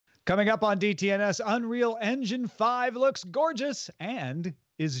Coming up on DTNS, Unreal Engine 5 looks gorgeous and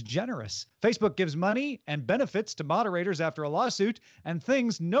is generous. Facebook gives money and benefits to moderators after a lawsuit, and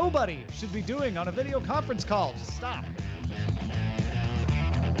things nobody should be doing on a video conference call. Stop.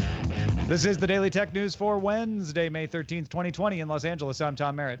 This is the Daily Tech News for Wednesday, May 13th, 2020 in Los Angeles. I'm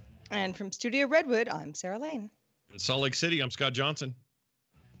Tom Merritt. And from Studio Redwood, I'm Sarah Lane. In Salt Lake City, I'm Scott Johnson.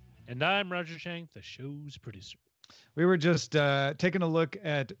 And I'm Roger Chang, the show's producer. We were just taking a look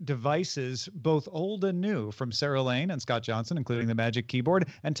at devices, both old and new, from Sarah Lane and Scott Johnson, including the Magic Keyboard,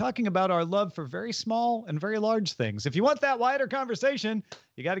 and talking about our love for very small and very large things. If you want that wider conversation,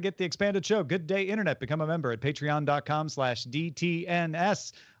 you got to get the expanded show. Good Day Internet. Become a member at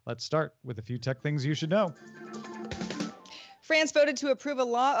patreon.com/DTNS. Let's start with a few tech things you should know. France voted to approve a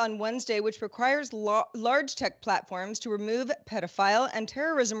law on Wednesday which requires large tech platforms to remove pedophile and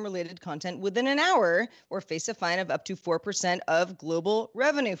terrorism-related content within an hour or face a fine of up to 4% of global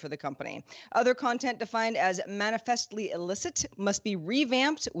revenue for the company. Other content defined as manifestly illicit must be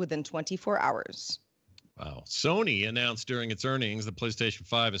revamped within 24 hours. Wow. Sony announced during its earnings the PlayStation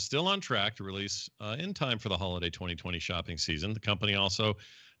 5 is still on track to release in time for the holiday 2020 shopping season. The company also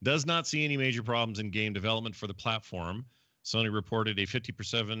does not see any major problems in game development for the platform. Sony reported a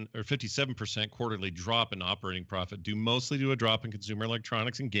 57% quarterly drop in operating profit due mostly to a drop in consumer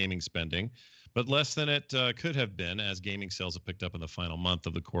electronics and gaming spending, but less than it could have been as gaming sales have picked up in the final month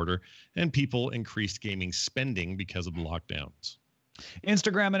of the quarter and people increased gaming spending because of the lockdowns.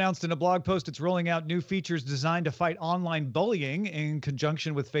 Instagram announced in a blog post it's rolling out new features designed to fight online bullying in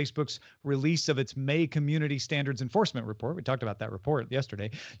conjunction with Facebook's release of its May Community Standards Enforcement Report. We talked about that report yesterday.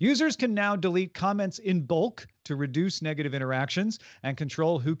 Users can now delete comments in bulk to reduce negative interactions and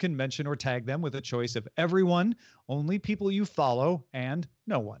control who can mention or tag them with a choice of everyone, only people you follow, and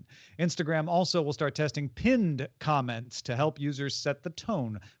no one. Instagram also will start testing pinned comments to help users set the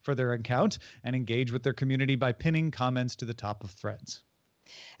tone for their account and engage with their community by pinning comments to the top of threads.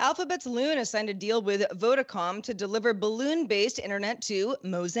 Alphabet's Loon has signed a deal with Vodacom to deliver balloon-based internet to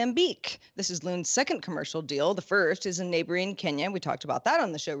Mozambique. This is Loon's second commercial deal. The first is in neighboring Kenya. We talked about that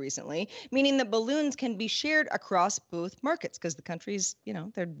on the show recently, meaning that balloons can be shared across both markets because the countries,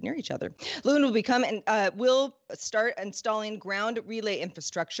 they're near each other. Loon will start installing ground relay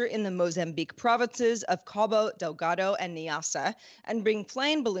infrastructure in the Mozambique provinces of Cabo Delgado and Niassa and bring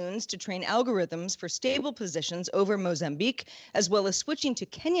flying balloons to train algorithms for stable positions over Mozambique, as well as switching to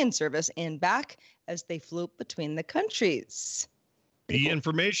Kenyan service and back as they float between the countries. The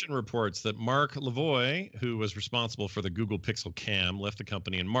information reports that Mark Lavoie, who was responsible for the Google Pixel Cam, left the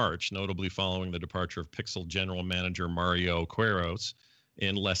company in March, notably following the departure of Pixel general manager Mario Queiroz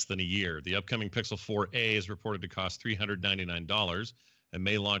in less than a year. The upcoming Pixel 4a is reported to cost $399 and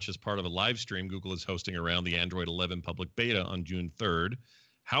may launch as part of a live stream Google is hosting around the Android 11 public beta on June 3rd.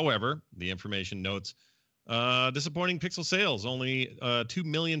 However, the information notes disappointing Pixel sales. Only 2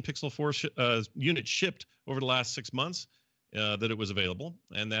 million Pixel 4 units shipped over the last 6 months that it was available.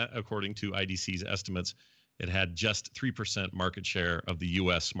 And that, according to IDC's estimates, it had just 3% market share of the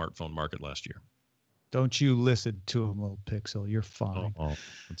U.S. smartphone market last year. Don't you listen to him, little Pixel. You're fine.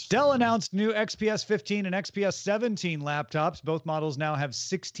 Dell announced new XPS 15 and XPS 17 laptops. Both models now have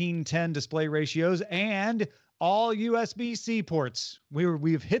 16:10 display ratios and all USB-C ports.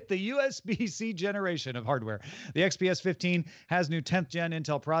 We've hit the USB-C generation of hardware. The XPS 15 has new 10th gen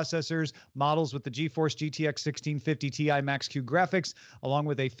Intel processors, models with the GeForce GTX 1650 Ti Max-Q graphics, along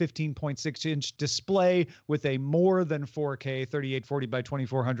with a 15.6-inch display with a more than 4K 3840 by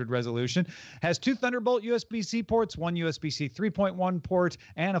 2400 resolution. Has 2 Thunderbolt USB-C ports, 1 USB-C 3.1 port,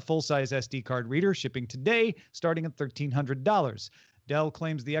 and a full-size SD card reader, shipping today, starting at $1,300. Dell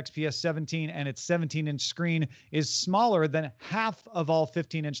claims the XPS 17 and its 17-inch screen is smaller than half of all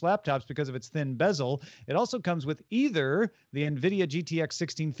 15-inch laptops because of its thin bezel. It also comes with either the NVIDIA GTX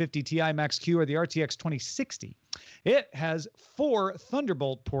 1650 Ti Max-Q or the RTX 2060. It has 4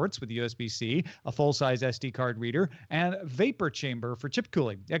 Thunderbolt ports with USB-C, a full-size SD card reader, and vapor chamber for chip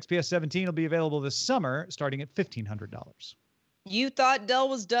cooling. The XPS 17 will be available this summer, starting at $1,500. You thought Dell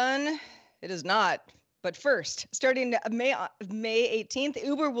was done? It is not. But first, starting May 18th,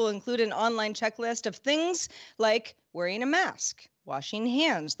 Uber will include an online checklist of things like wearing a mask, washing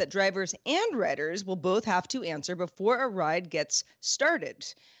hands that drivers and riders will both have to answer before a ride gets started.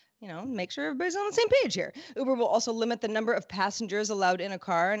 Make sure everybody's on the same page here. Uber will also limit the number of passengers allowed in a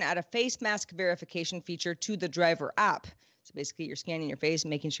car and add a face mask verification feature to the driver app. So basically, you're scanning your face and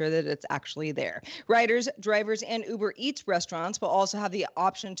making sure that it's actually there. Riders, drivers, and Uber Eats restaurants will also have the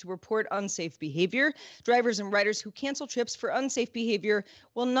option to report unsafe behavior. Drivers and riders who cancel trips for unsafe behavior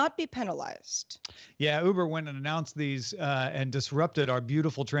will not be penalized. Yeah, Uber went and announced these and disrupted our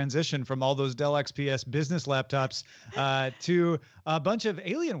beautiful transition from all those Dell XPS business laptops to a bunch of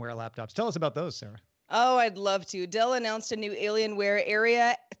Alienware laptops. Tell us about those, Sarah. Oh, I'd love to. Dell announced a new Alienware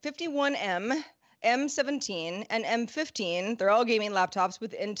Area 51M, M17, and M15. They're all gaming laptops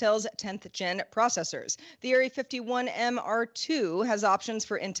with Intel's 10th gen processors. The Area 51M-R2 has options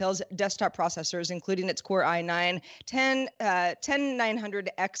for Intel's desktop processors, including its Core i9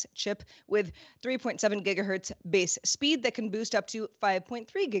 10900X chip with 3.7 gigahertz base speed that can boost up to 5.3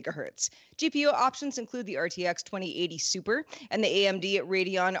 gigahertz. GPU options include the RTX 2080 Super and the AMD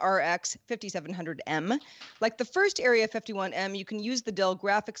Radeon RX 5700M. Like the first Area 51M, you can use the Dell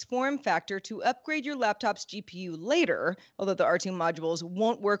graphics form factor to upgrade your laptop's GPU later, although the R2 modules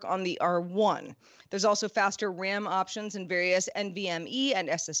won't work on the R1. There's also faster RAM options and various NVMe and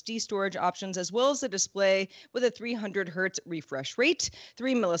SSD storage options, as well as a display with a 300 hertz refresh rate,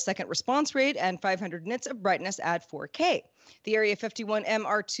 3 millisecond response rate, and 500 nits of brightness at 4K. The Area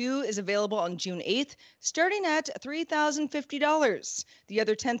 51M-R2 is available on June 8th, starting at $3,050. The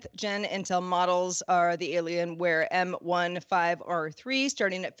other 10th gen Intel models are the Alienware M15R3,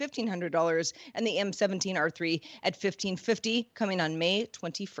 starting at $1,500, and the M17R3 at $1,550, coming on May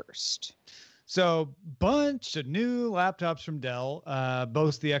 21st. So, bunch of new laptops from Dell,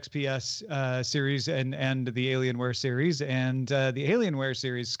 both the XPS series and the Alienware series. And the Alienware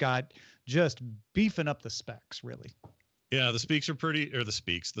series, Scott, just beefing up the specs, really. Yeah, the specs are pretty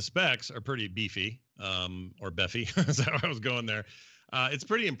beefy, or Beffy. Is that where I was going there? It's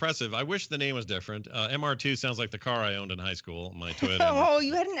pretty impressive. I wish the name was different. MR2 sounds like the car I owned in high school, my Toyota. Oh,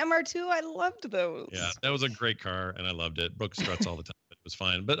 you had an MR2? I loved those. Yeah, that was a great car, and I loved it. Broke struts all the time. It was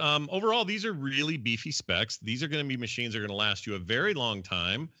fine. But overall, these are really beefy specs. These are going to be machines that are going to last you a very long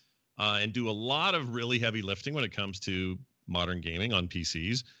time and do a lot of really heavy lifting when it comes to modern gaming on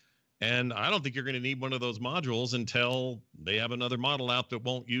PCs. And I don't think you're going to need one of those modules until they have another model out that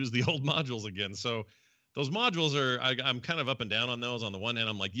won't use the old modules again. So those modules I'm kind of up and down on those. On the one hand,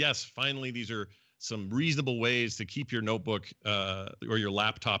 I'm like, yes, finally, these are some reasonable ways to keep your notebook or your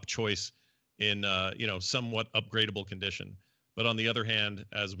laptop choice in, somewhat upgradable condition. But on the other hand,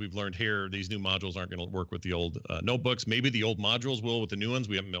 as we've learned here, these new modules aren't going to work with the old notebooks. Maybe the old modules will with the new ones.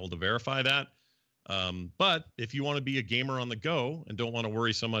 We haven't been able to verify that. But if you want to be a gamer on the go and don't want to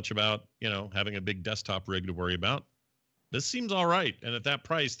worry so much about, having a big desktop rig to worry about, this seems all right. And at that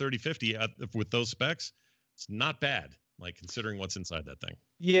price, $30.50 with those specs, it's not bad, like considering what's inside that thing.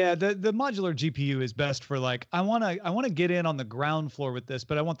 Yeah, the modular GPU is best for I want to get in on the ground floor with this,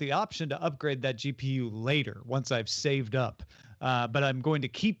 but I want the option to upgrade that GPU later once I've saved up. But I'm going to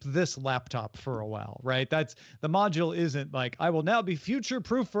keep this laptop for a while, right? That's the module isn't like I will now be future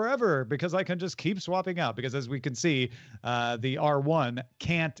proof forever because I can just keep swapping out, because as we can see, the R1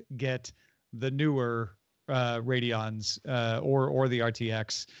 can't get the newer Radeons or the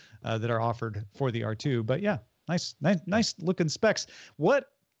RTX that are offered for the R2. But yeah, nice looking specs. What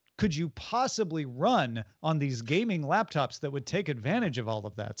could you possibly run on these gaming laptops that would take advantage of all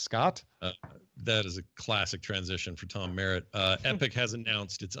of that, Scott? That is a classic transition for Tom Merritt. Epic has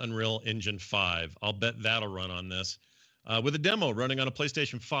announced its Unreal Engine 5. I'll bet that'll run on this. With a demo running on a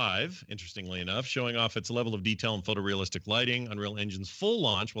PlayStation 5, interestingly enough, showing off its level of detail and photorealistic lighting. Unreal Engine's full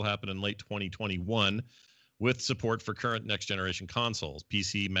launch will happen in late 2021 with support for current next-generation consoles,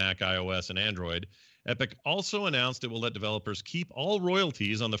 PC, Mac, iOS, and Android. Epic also announced it will let developers keep all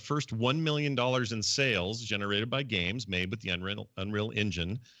royalties on the first $1 million in sales generated by games made with the Unreal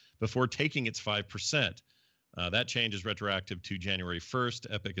Engine before taking its 5%. That change is retroactive to January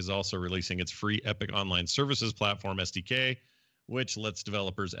 1st. Epic is also releasing its free Epic Online Services Platform SDK, which lets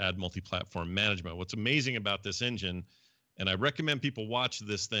developers add multi-platform management. What's amazing about this engine, and I recommend people watch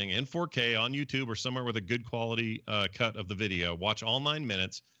this thing in 4K on YouTube or somewhere with a good quality cut of the video. Watch all 9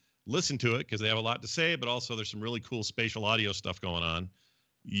 minutes. Listen to it because they have a lot to say, but also there's some really cool spatial audio stuff going on.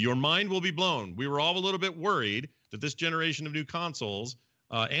 Your mind will be blown. We were all a little bit worried that this generation of new consoles,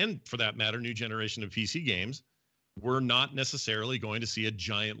 and for that matter, new generation of PC games, were not necessarily going to see a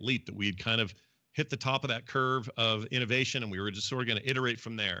giant leap, that we'd kind of hit the top of that curve of innovation and we were just sort of going to iterate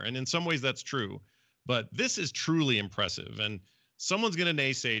from there. And in some ways that's true, but this is truly impressive. And someone's going to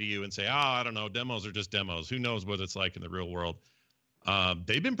naysay to you and say, I don't know, demos are just demos. Who knows what it's like in the real world?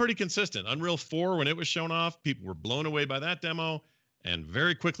 They've been pretty consistent. Unreal 4, when it was shown off, people were blown away by that demo, and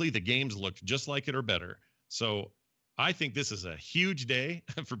very quickly the games looked just like it or better. So I think this is a huge day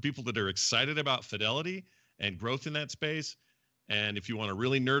for people that are excited about fidelity and growth in that space. And if you want to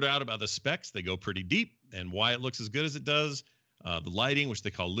really nerd out about the specs, they go pretty deep and why it looks as good as it does. The lighting, which they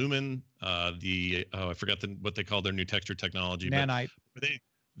call Lumen, I forgot what they call their new texture technology. Nanite. But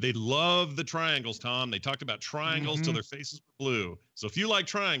they love the triangles, Tom. They talked about triangles till their faces were blue. So if you like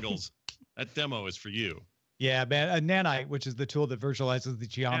triangles, that demo is for you. Yeah, man. Nanite, which is the tool that visualizes the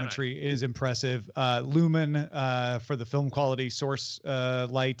geometry, is impressive. Lumen for the film quality source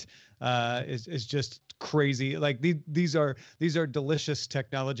light is just crazy. Like these are delicious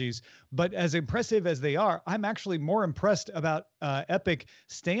technologies. But as impressive as they are, I'm actually more impressed about Epic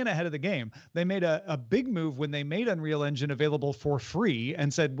staying ahead of the game. They made a big move when they made Unreal Engine available for free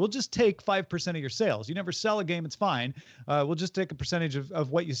and said, we'll just take 5% of your sales. You never sell a game, it's fine. We'll just take a percentage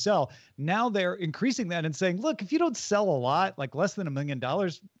of what you sell. Now they're increasing that and saying, look, if you don't sell a lot, like less than $1 million,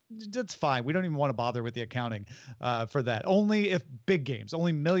 that's fine. We don't even want to bother with the accounting for that. Only if big games,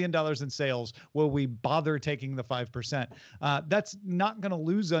 only $1 million in sales, will we bother taking the 5%. That's not going to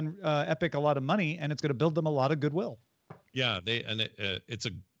lose Epic a lot of money, and it's going to build them a lot of goodwill. Yeah,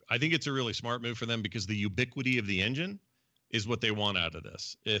 I think it's a really smart move for them because the ubiquity of the engine is what they want out of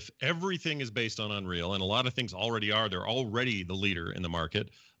this. If everything is based on Unreal, and a lot of things already are, they're already the leader in the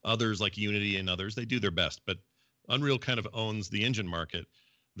market. Others like Unity and others, they do their best, but Unreal kind of owns the engine market.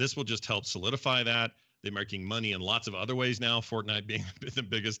 This will just help solidify that. They're making money in lots of other ways now, Fortnite being the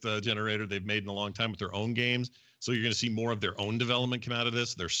biggest generator they've made in a long time with their own games. So you're going to see more of their own development come out of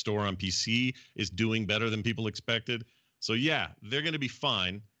this. Their store on PC is doing better than people expected. So yeah, they're going to be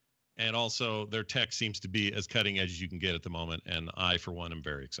fine. And also their tech seems to be as cutting edge as you can get at the moment. And I, for one, am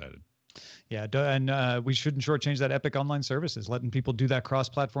very excited. Yeah, and we shouldn't shortchange that Epic Online Services, letting people do that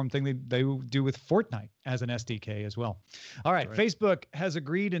cross-platform thing they do with Fortnite as an SDK as well. All right, Facebook has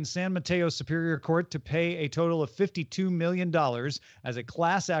agreed in San Mateo Superior Court to pay a total of $52 million as a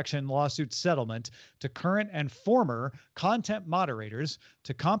class action lawsuit settlement to current and former content moderators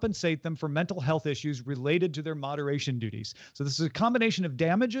to compensate them for mental health issues related to their moderation duties. So this is a combination of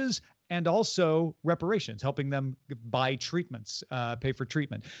damages and also reparations, helping them buy treatments, pay for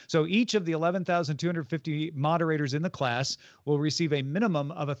treatment. So each of the 11,250 moderators in the class will receive a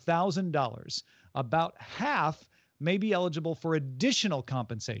minimum of $1,000. About half may be eligible for additional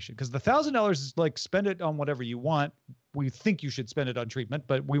compensation because the $1,000 is like spend it on whatever you want. We think you should spend it on treatment,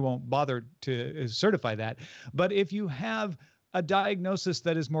 but we won't bother to certify that. But if you have a diagnosis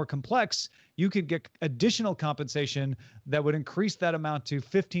that is more complex, you could get additional compensation that would increase that amount to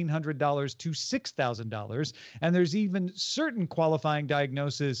 $1,500 to $6,000. And there's even certain qualifying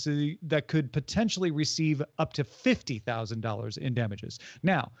diagnoses that could potentially receive up to $50,000 in damages.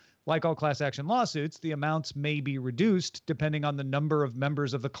 Now, like all class action lawsuits, the amounts may be reduced depending on the number of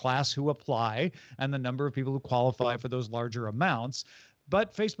members of the class who apply and the number of people who qualify for those larger amounts.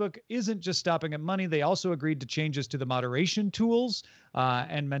 But Facebook isn't just stopping at money. They also agreed to changes to the moderation tools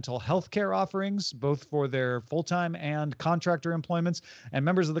and mental health care offerings, both for their full-time and contractor employments. And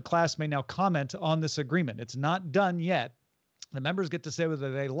members of the class may now comment on this agreement. It's not done yet. The members get to say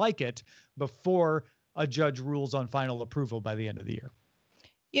whether they like it before a judge rules on final approval by the end of the year.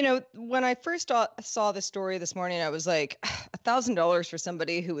 You know, when I first saw the story this morning, I was like, $1,000 for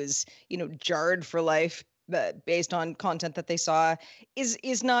somebody who is, jarred for life based on content that they saw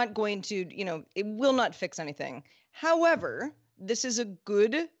is not going to, it will not fix anything. However, this is a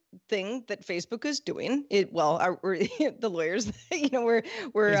good thing that Facebook is doing. The lawyers,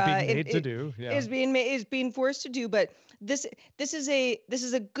 we're is being forced to do. But this is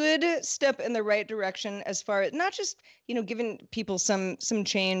a good step in the right direction as far as not just giving people some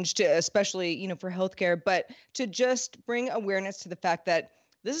change to, especially for healthcare, but to just bring awareness to the fact that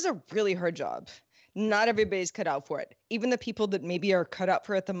this is a really hard job. Not everybody's cut out for it. Even the people that maybe are cut out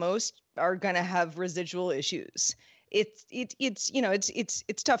for it the most are going to have residual issues. It's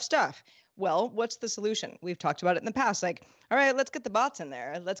tough stuff. Well, what's the solution? We've talked about it in the past. Like, all right, let's get the bots in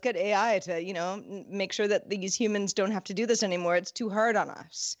there. Let's get AI to, make sure that these humans don't have to do this anymore. It's too hard on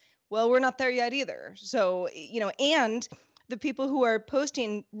us. Well, we're not there yet either. So, and the people who are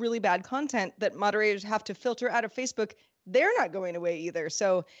posting really bad content that moderators have to filter out of Facebook, they're not going away either.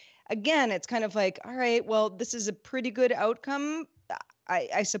 So again, it's kind of like, all right, well, this is a pretty good outcome,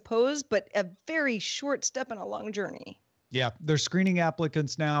 I suppose, but a very short step in a long journey. Yeah, they're screening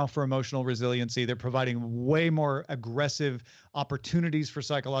applicants now for emotional resiliency. They're providing way more aggressive opportunities for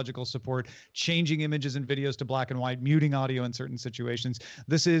psychological support, changing images and videos to black and white, muting audio in certain situations.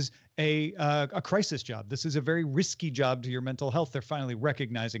 This is a crisis job. This is a very risky job to your mental health. They're finally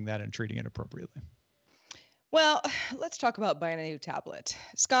recognizing that and treating it appropriately. Well, let's talk about buying a new tablet.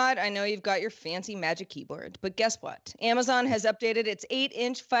 Scott, I know you've got your fancy Magic Keyboard, but guess what? Amazon has updated its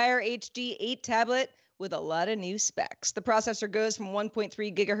 8-inch Fire HD 8 tablet with a lot of new specs. The processor goes from 1.3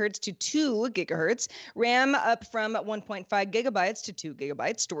 gigahertz to 2 gigahertz, RAM up from 1.5 gigabytes to 2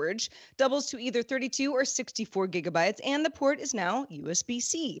 gigabytes, storage doubles to either 32 or 64 gigabytes, and the port is now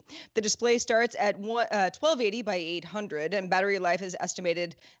USB-C. The display starts at 1280 by 800, and battery life is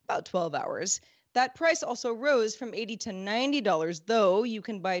estimated about 12 hours. That price also rose from $80 to $90, though you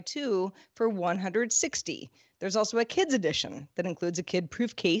can buy two for $160. There's also a kids edition that includes a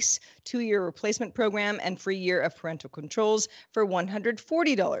kid-proof case, 2-year replacement program, and free year of parental controls for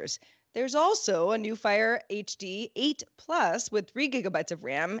 $140. There's also a new Fire HD 8 Plus with 3 gigabytes of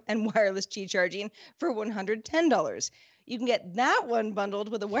RAM and wireless Qi charging for $110. You can get that one bundled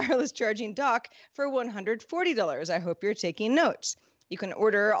with a wireless charging dock for $140. I hope you're taking notes. You can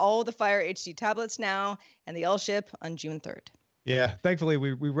order all the Fire HD tablets now, and they all ship on June 3rd. Yeah, thankfully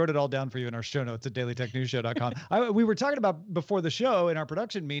we wrote it all down for you in our show notes at dailytechnewsshow.com. We were talking about before the show in our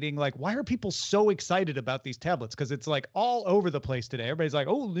production meeting, like, why are people so excited about these tablets? Because it's like all over the place today. Everybody's like,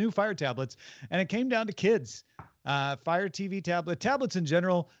 oh, new Fire tablets. And it came down to kids. Fire TV tablets in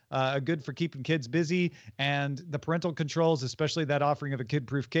general are good for keeping kids busy. And the parental controls, especially that offering of a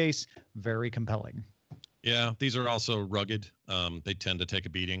kid-proof case, very compelling. Yeah, these are also rugged. They tend to take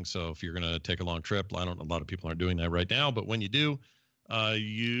a beating. So if you're going to take a long trip, a lot of people aren't doing that right now, but when you do,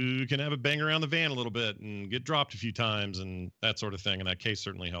 you can have it bang around the van a little bit and get dropped a few times and that sort of thing. And that case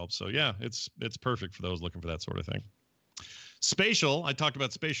certainly helps. So yeah, it's perfect for those looking for that sort of thing. Spatial, I talked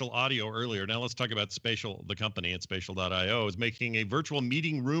about spatial audio earlier. Now let's talk about Spatial. The company at spatial.io is making a virtual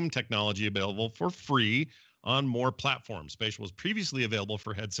meeting room technology available for free on more platforms. Spatial was previously available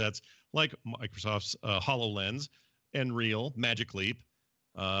for headsets like Microsoft's HoloLens, Nreal, Magic Leap,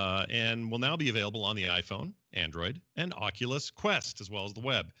 and will now be available on the iPhone, Android, and Oculus Quest, as well as the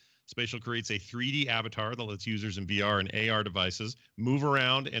web. Spatial creates a 3D avatar that lets users in VR and AR devices move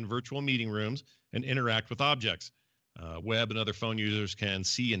around in virtual meeting rooms and interact with objects. Web and other phone users can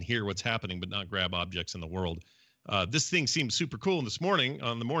see and hear what's happening, but not grab objects in the world. This thing seemed super cool. And this morning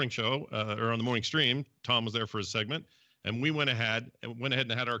on the morning show, or on the morning stream, Tom was there for his segment, and we went ahead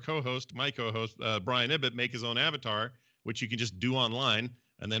and had our my co-host, Brian Ibbett, make his own avatar, which you can just do online,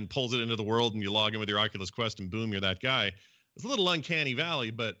 and then pulls it into the world, and you log in with your Oculus Quest, and boom, you're that guy. It's a little uncanny valley,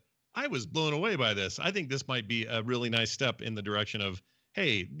 but I was blown away by this. I think this might be a really nice step in the direction of,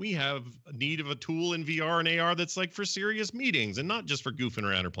 hey, we have need of a tool in VR and AR that's like for serious meetings and not just for goofing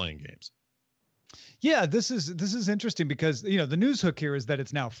around or playing games. Yeah, this is interesting because, you know, the news hook here is that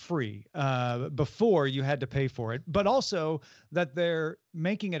it's now free. Before you had to pay for it, but also that they're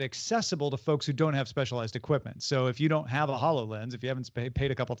making it accessible to folks who don't have specialized equipment. So if you don't have a HoloLens, if you haven't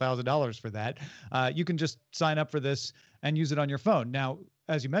paid a couple $1,000s for that, you can just sign up for this and use it on your phone. Now,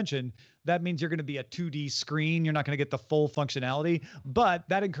 as you mentioned, that means you're going to be a 2D screen. You're not going to get the full functionality, but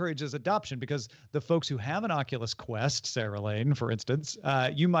that encourages adoption because the folks who have an Oculus Quest, Sarah Lane, for instance,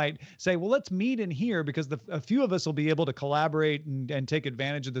 you might say, well, let's meet in here because a few of us will be able to collaborate and take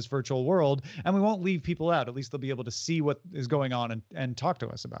advantage of this virtual world, and we won't leave people out. At least they'll be able to see what is going on and talk to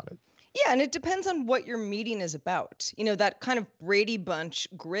us about it. Yeah, and it depends on what your meeting is about. You know, that kind of Brady Bunch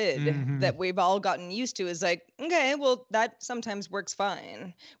grid that we've all gotten used to is like, okay, well, that sometimes works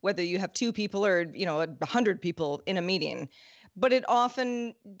fine, whether you have 2 people or, 100 people in a meeting. But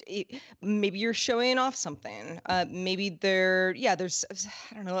maybe you're showing off something. Maybe there's,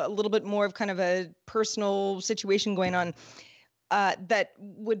 I don't know, a little bit more of kind of a personal situation going on that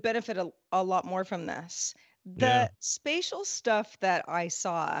would benefit a lot more from this. The spatial stuff that I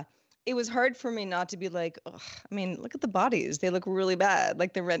saw, it was hard for me not to be like, ugh, I mean, look at the bodies. They look really bad.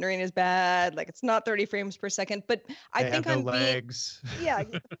 Like the rendering is bad. Like it's not 30 frames per second. But I think I'm legs. Yeah,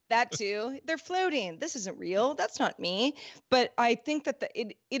 that too. They're floating. This isn't real. That's not me. But I think that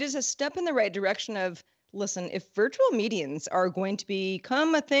it is a step in the right direction of, listen, if virtual meetings are going to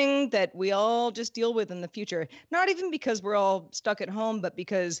become a thing that we all just deal with in the future, not even because we're all stuck at home, but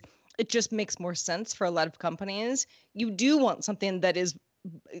because it just makes more sense for a lot of companies, you do want something that is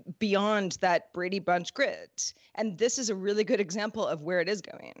beyond that Brady Bunch grid. And this is a really good example of where it is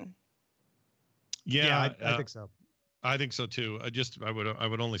going. Yeah, I think so. I think so too. I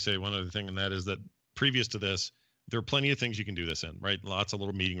would only say one other thing, and that is that previous to this, there are plenty of things you can do this in, right? Lots of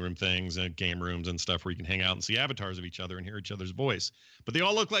little meeting room things and game rooms and stuff where you can hang out and see avatars of each other and hear each other's voice. But they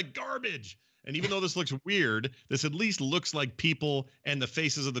all look like garbage. And even though this looks weird, this at least looks like people and the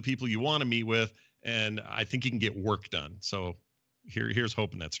faces of the people you want to meet with. And I think you can get work done. So here's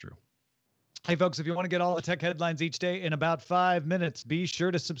hoping that's true. Hey, folks, if you want to get all the tech headlines each day in about 5 minutes, be sure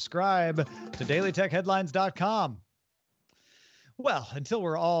to subscribe to dailytechheadlines.com. Well, until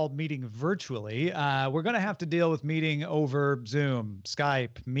we're all meeting virtually, we're going to have to deal with meeting over Zoom,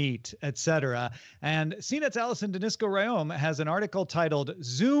 Skype, Meet, etc. And CNET's Alison Denisco-Rayom has an article titled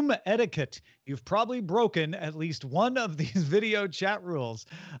Zoom Etiquette. You've probably broken at least one of these video chat rules.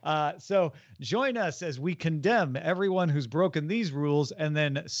 So join us as we condemn everyone who's broken these rules and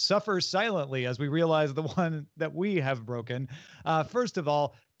then suffer silently as we realize the one that we have broken. First of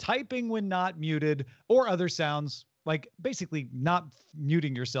all, typing when not muted or other sounds, like basically not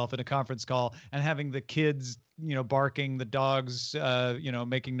muting yourself in a conference call and having the kids, barking, the dogs,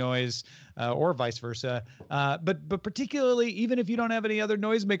 making noise, or vice versa. But particularly, even if you don't have any other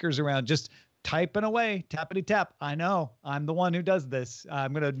noisemakers around, just typing away, tappity tap. I know I'm the one who does this.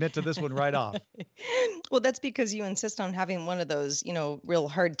 I'm going to admit to this one right off. Well, that's because you insist on having one of those, real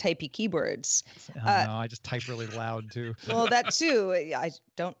hard typey keyboards. No, I just type really loud too. Well, that too.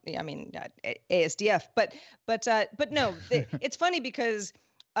 ASDF, but no, it's funny because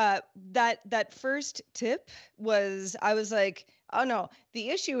that first tip I was like, oh no, the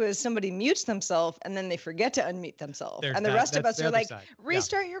issue is somebody mutes themselves and then they forget to unmute themselves. And the rest of us are like,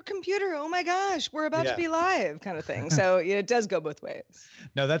 restart your computer. Oh my gosh, we're about to be live kind of thing. So it does go both ways.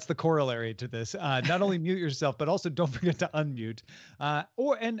 No, that's the corollary to this. Not only mute yourself, but also don't forget to unmute.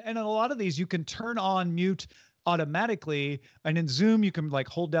 And a lot of these you can turn on mute automatically. And in Zoom, you can like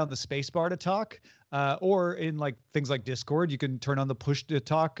hold down the space bar to talk. Or in like things like Discord, you can turn on the push to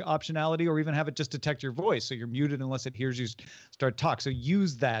talk optionality, or even have it just detect your voice, so you're muted unless it hears you start talk. So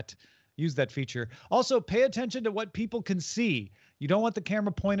use that feature. Also, pay attention to what people can see. You don't want the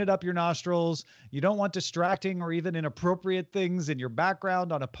camera pointed up your nostrils. You don't want distracting or even inappropriate things in your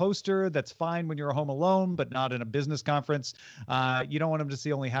background on a poster. That's fine when you're home alone, but not in a business conference. You don't want them to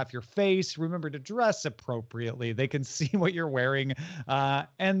see only half your face. Remember to dress appropriately. They can see what you're wearing.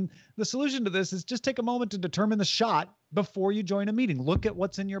 And the solution to this is just take a moment to determine the shot before you join a meeting. Look at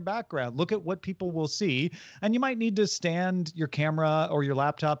what's in your background. Look at what people will see. And you might need to stand your camera or your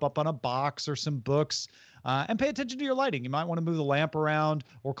laptop up on a box or some books. And pay attention to your lighting. You might want to move the lamp around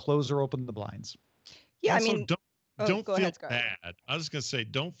or close or open the blinds. Yeah, also, I mean, don't feel bad. I was going to say,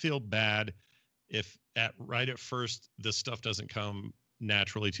 don't feel bad if right at first this stuff doesn't come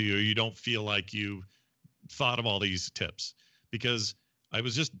naturally to you. You don't feel like you thought of all these tips, because I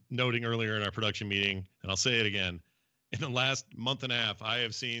was just noting earlier in our production meeting, and I'll say it again, in the last month and a half, I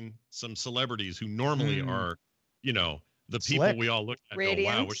have seen some celebrities who normally are, the people we all look at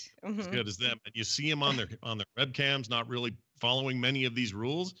Radiant. Go, wow, we're as good as them. And you see them on their webcams, not really following many of these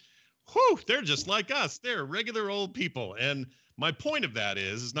rules. Whew, they're just like us. They're regular old people. And my point of that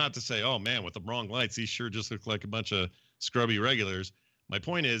is not to say, oh man, with the wrong lights, these sure just look like a bunch of scrubby regulars. My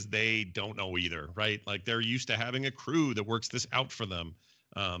point is they don't know either, right? Like they're used to having a crew that works this out for them.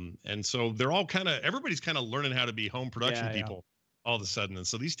 And so they're all everybody's kind of learning how to be home production people all of a sudden. And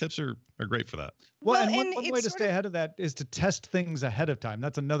so these tips are great for that. Well, and one way to stay ahead of that is to test things ahead of time.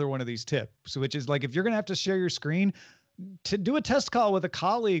 That's another one of these tips, which is like, if you're going to have to share your screen, to do a test call with a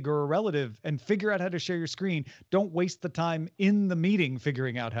colleague or a relative and figure out how to share your screen. Don't waste the time in the meeting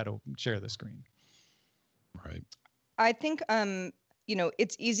figuring out how to share the screen. Right. I think,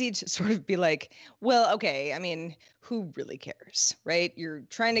 it's easy to sort of be like, well, okay, I mean, who really cares, right? You're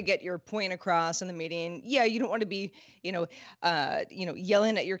trying to get your point across in the meeting. Yeah, you don't want to be,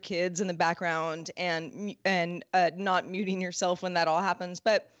 yelling at your kids in the background and not muting yourself when that all happens.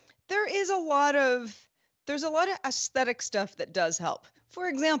 But there's a lot of aesthetic stuff that does help. For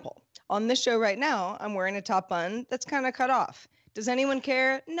example, on this show right now, I'm wearing a top bun that's kind of cut off. Does anyone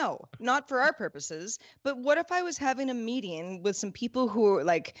care? No, not for our purposes. But what if I was having a meeting with some people who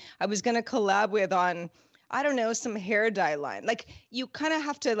I was going to collab with on, I don't know, some hair dye line? Like, you kind of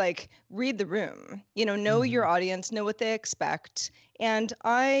have to read the room, know your audience, know what they expect. And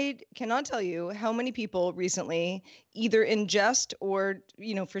I cannot tell you how many people recently, either in jest or,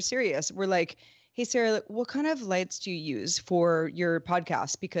 for serious, were like, hey, Sarah, what kind of lights do you use for your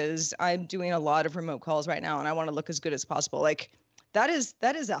podcast? Because I'm doing a lot of remote calls right now and I want to look as good as possible. That is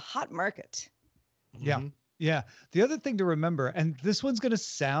a hot market. Yeah. Yeah. The other thing to remember, and this one's going to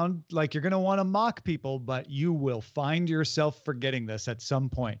sound like you're going to want to mock people, but you will find yourself forgetting this at some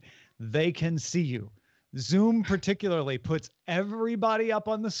point. They can see you. Zoom particularly puts everybody up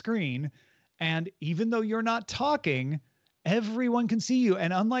on the screen. And even though you're not talking, everyone can see you.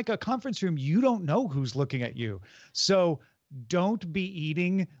 And unlike a conference room, you don't know who's looking at you. So don't be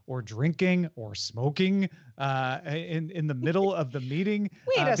eating or drinking or smoking in the middle of the meeting.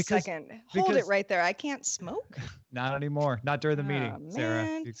 Wait a second. Hold it right there. I can't smoke? Not anymore. Not during the meeting,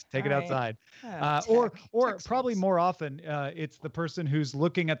 Sarah. You take it outside. Or probably more often, it's the person who's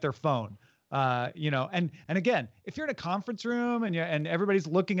looking at their phone. And again, if you're in a conference room and everybody's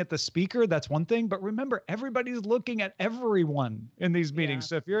looking at the speaker, that's one thing. But remember, everybody's looking at everyone in these meetings.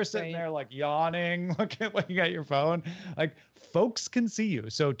 So if you're sitting there like yawning, looking at your phone, like folks can see you.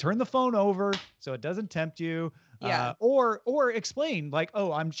 So turn the phone over so it doesn't tempt you. Or explain like,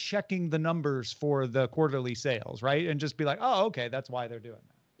 oh, I'm checking the numbers for the quarterly sales, right? And just be like, oh, okay, that's why they're doing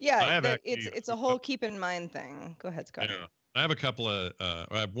that. Yeah, it's a whole keep in mind thing. Go ahead, Scott. Yeah. I have a couple of,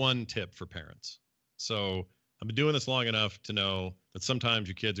 I have one tip for parents. So I've been doing this long enough to know that sometimes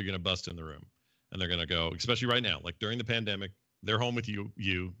your kids are going to bust in the room and they're going to go, especially right now, like during the pandemic, they're home with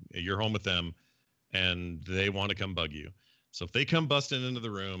you're home with them, and they want to come bug you. So if they come busting into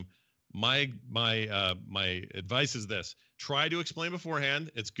the room, my advice is this: try to explain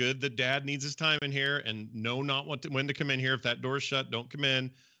beforehand. It's good that dad needs his time in here, and know not when to come in here. If that door's shut, don't come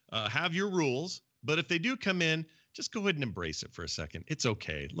in. Have your rules, but if they do come in, just go ahead and embrace it for a second. It's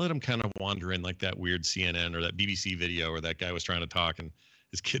okay. Let them kind of wander in like that weird CNN or that BBC video where that guy was trying to talk and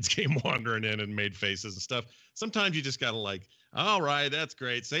his kids came wandering in and made faces and stuff. Sometimes you just got to like, all right, that's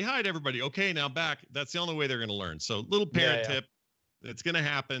great. Say hi to everybody. Okay, now back. That's the only way they're going to learn. So little parent tip. It's going to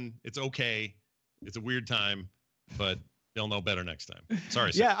happen. It's okay. It's a weird time, but they'll know better next time.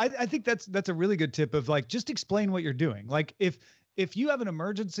 Sorry. Yeah, I think that's a really good tip of like, just explain what you're doing. Like if you have an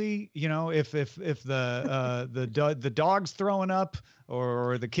emergency, if the dog's throwing up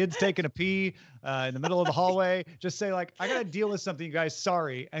or the kid's taking a pee in the middle of the hallway, just say like, I got to deal with something, you guys,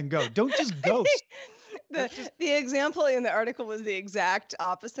 sorry, and go. Don't just ghost. The example in the article was the exact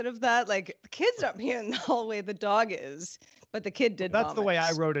opposite of that. Like, the kid's not peeing in the hallway, the dog is, but the kid did. That's vomit. The way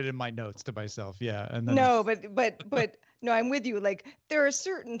I wrote it in my notes to myself. Yeah. And then no, but no, I'm with you. Like, there are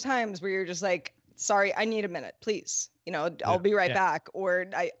certain times where you're just like, sorry, I need a minute, please. I'll be right back. Or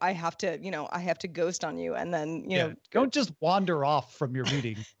I have to, I have to ghost on you. And then, don't just wander off from your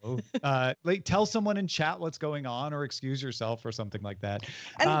meeting. Like, tell someone in chat what's going on or excuse yourself or something like that.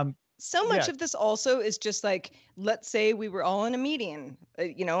 And so much of this also is just like, let's say we were all in a meeting,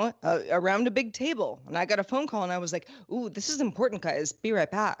 around a big table, and I got a phone call and I was like, ooh, this is important, guys. Be right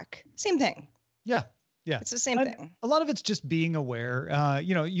back. Same thing. Yeah. Yeah. It's the same thing. A lot of it's just being aware.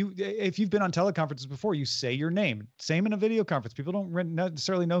 If you've been on teleconferences before, you say your name. Same in a video conference. People don't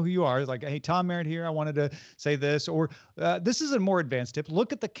necessarily know who you are. It's like, hey, Tom Merritt here. I wanted to say this. Or this is a more advanced tip.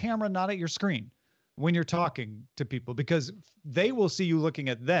 Look at the camera, not at your screen when you're talking to people, because they will see you looking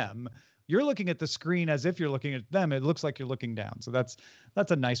at them. You're looking at the screen as if you're looking at them. It looks like you're looking down. So that's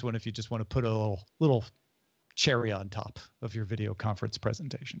a nice one if you just want to put a little cherry on top of your video conference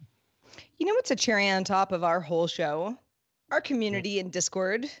presentation. You know what's a cherry on top of our whole show? Our community in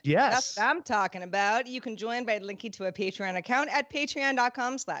Discord. Yes. That's what I'm talking about. You can join by linking to a Patreon account at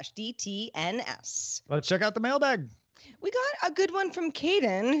patreon.com/DTNS. Let's check out the mailbag. We got a good one from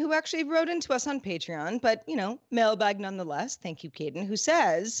Caden, who actually wrote into us on Patreon, but, mailbag nonetheless. Thank you, Caden, who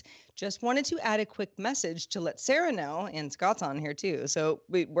says, just wanted to add a quick message to let Sarah know, and Scott's on here too, so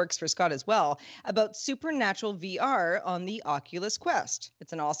it works for Scott as well, about Supernatural VR on the Oculus Quest.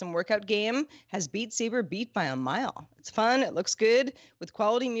 It's an awesome workout game, has Beat Saber beat by a mile. It's fun, it looks good, with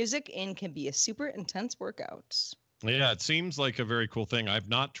quality music, and can be a super intense workout. Yeah, it seems like a very cool thing. I've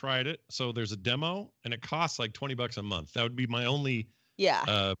not tried it. So there's a demo and it costs like $20 a month. That would be my only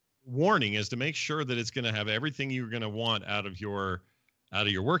warning, is to make sure that it's going to have everything you're going to want out of your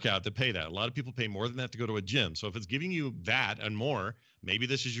workout to pay that. A lot of people pay more than that to go to a gym. So if it's giving you that and more, maybe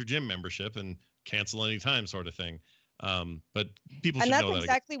this is your gym membership and cancel anytime sort of thing. But people should know that. And that's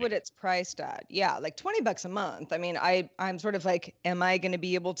exactly what it's priced at. Yeah, like $20 a month. I mean, I'm sort of like, am I going to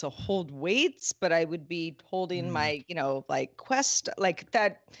be able to hold weights? But I would be holding my, like Quest. Like,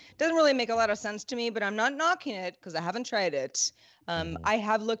 that doesn't really make a lot of sense to me, but I'm not knocking it because I haven't tried it. I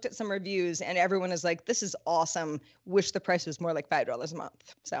have looked at some reviews and everyone is like, this is awesome. Wish the price was more like $5 a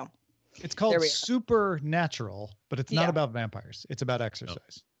month. So it's called Supernatural, but it's not about vampires. It's about exercise. No.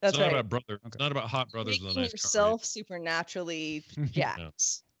 That's it's not right. about brothers. Okay. It's not about hot brothers with a nice yourself supernaturally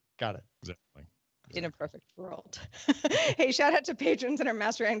jacked. Got it. Exactly. In a perfect world. Hey, shout out to patrons at our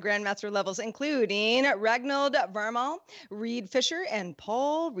Master and Grandmaster levels, including Ragnald Varmal, Reed Fisher, and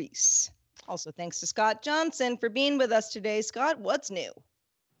Paul Reese. Also, thanks to Scott Johnson for being with us today. Scott, what's new?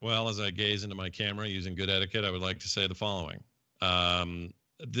 Well, as I gaze into my camera using good etiquette, I would like to say the following.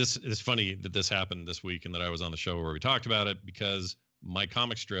 This is funny that this happened this week and that I was on the show where we talked about it, because my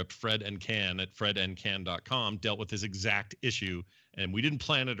comic strip, Fred and Can at fredandcan.com, dealt with this exact issue, and we didn't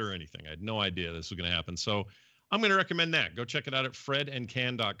plan it or anything. I had no idea this was going to happen. So I'm going to recommend that. Go check it out at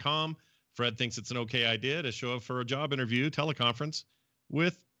fredandcan.com. Fred thinks it's an okay idea to show up for a job interview, teleconference,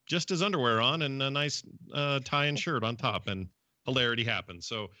 with just his underwear on and a nice tie and shirt on top. And hilarity happens.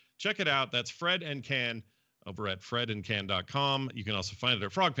 So check it out. That's Fred and Can over at fredandcan.com. You can also find it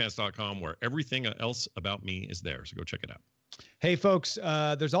at frogpants.com, where everything else about me is there. So go check it out. Hey, folks,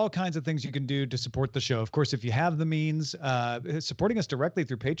 there's all kinds of things you can do to support the show. Of course, if you have the means, supporting us directly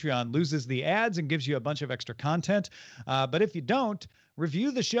through Patreon loses the ads and gives you a bunch of extra content. But if you don't,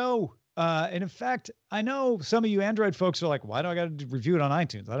 review the show. And in fact, I know some of you Android folks are like, why do I got to review it on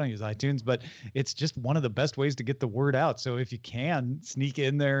iTunes? I don't use iTunes, but it's just one of the best ways to get the word out. So if you can sneak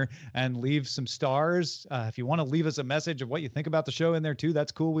in there and leave some stars, if you want to leave us a message of what you think about the show in there too,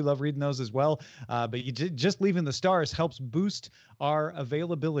 that's cool. We love reading those as well. But you just leaving the stars helps boost our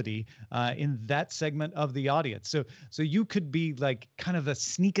availability in that segment of the audience. So you could be like kind of a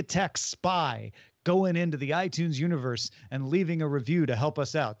sneak attack spy going into the iTunes universe and leaving a review to help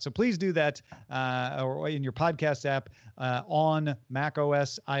us out. So please do that or in your podcast app on Mac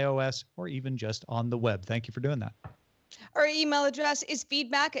OS, iOS, or even just on the web. Thank you for doing that. Our email address is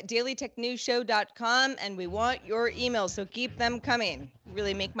feedback@dailytechnewsshow.com, and we want your emails, so keep them coming.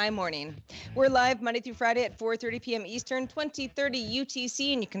 Really make my morning. We're live Monday through Friday at 4:30 p.m. Eastern, 2030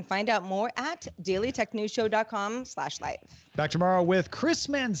 UTC, and you can find out more at dailytechnewsshow.com/live. Back tomorrow with Chris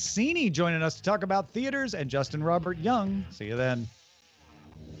Mancini joining us to talk about theaters and Justin Robert Young. See you then.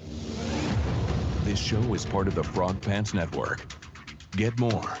 This show is part of the Frog Pants Network. Get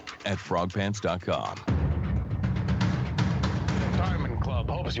more at frogpants.com. Diamond Club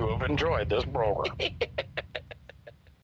hopes you have enjoyed this program.